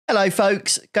Hello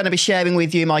folks, going to be sharing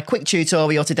with you my quick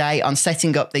tutorial today on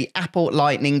setting up the Apple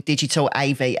Lightning Digital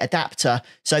AV adapter.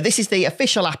 So this is the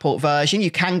official Apple version.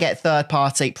 You can get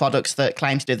third-party products that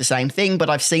claim to do the same thing, but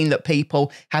I've seen that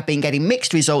people have been getting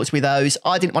mixed results with those.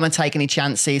 I didn't want to take any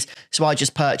chances, so I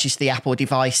just purchased the Apple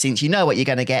device since you know what you're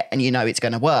going to get and you know it's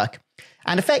going to work.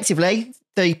 And effectively,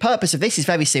 the purpose of this is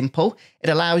very simple. It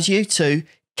allows you to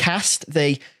cast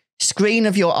the screen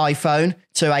of your iPhone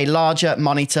to a larger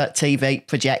monitor, TV,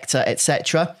 projector,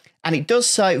 etc. And it does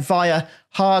so via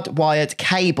hardwired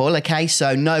cable, okay?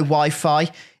 So no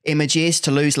Wi-Fi images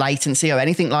to lose latency or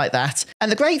anything like that.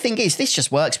 And the great thing is this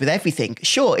just works with everything.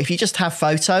 Sure, if you just have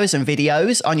photos and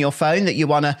videos on your phone that you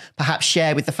want to perhaps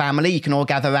share with the family, you can all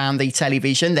gather around the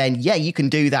television, then yeah, you can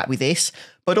do that with this.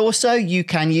 But also you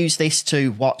can use this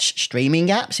to watch streaming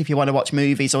apps if you want to watch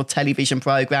movies or television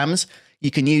programs. You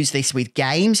can use this with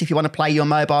games if you want to play your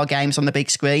mobile games on the big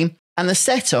screen. And the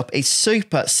setup is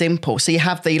super simple. So you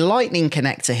have the Lightning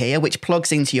connector here, which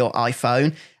plugs into your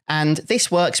iPhone. And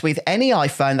this works with any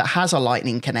iPhone that has a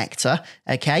Lightning connector,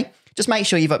 okay? Just make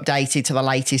sure you've updated to the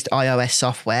latest iOS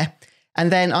software.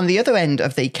 And then on the other end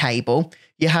of the cable,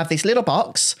 you have this little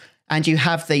box and you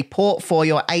have the port for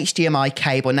your HDMI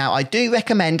cable. Now, I do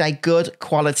recommend a good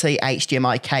quality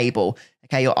HDMI cable.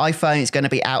 Okay, your iPhone is going to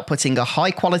be outputting a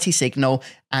high quality signal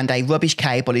and a rubbish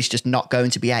cable is just not going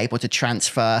to be able to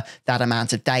transfer that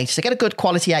amount of data. So get a good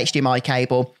quality HDMI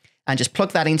cable and just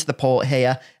plug that into the port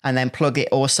here and then plug it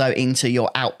also into your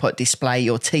output display,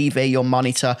 your TV, your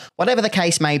monitor, whatever the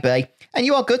case may be, and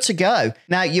you are good to go.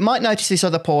 Now, you might notice this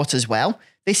other port as well.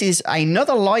 This is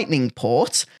another Lightning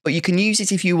port, but you can use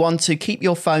it if you want to keep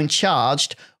your phone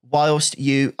charged whilst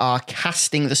you are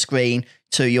casting the screen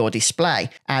to your display.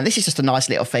 And this is just a nice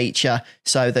little feature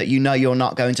so that you know you're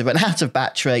not going to run out of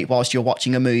battery whilst you're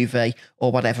watching a movie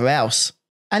or whatever else.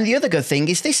 And the other good thing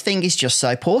is this thing is just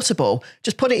so portable.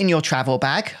 Just put it in your travel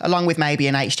bag along with maybe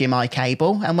an HDMI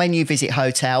cable. And when you visit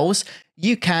hotels,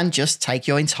 you can just take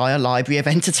your entire library of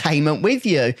entertainment with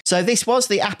you. So this was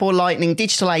the Apple Lightning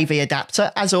Digital AV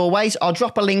adapter. As always, I'll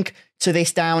drop a link to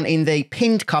this down in the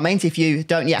pinned comment if you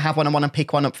don't yet have one and want to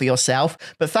pick one up for yourself.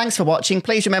 But thanks for watching.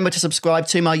 Please remember to subscribe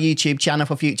to my YouTube channel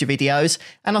for future videos,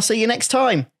 and I'll see you next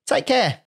time. Take care.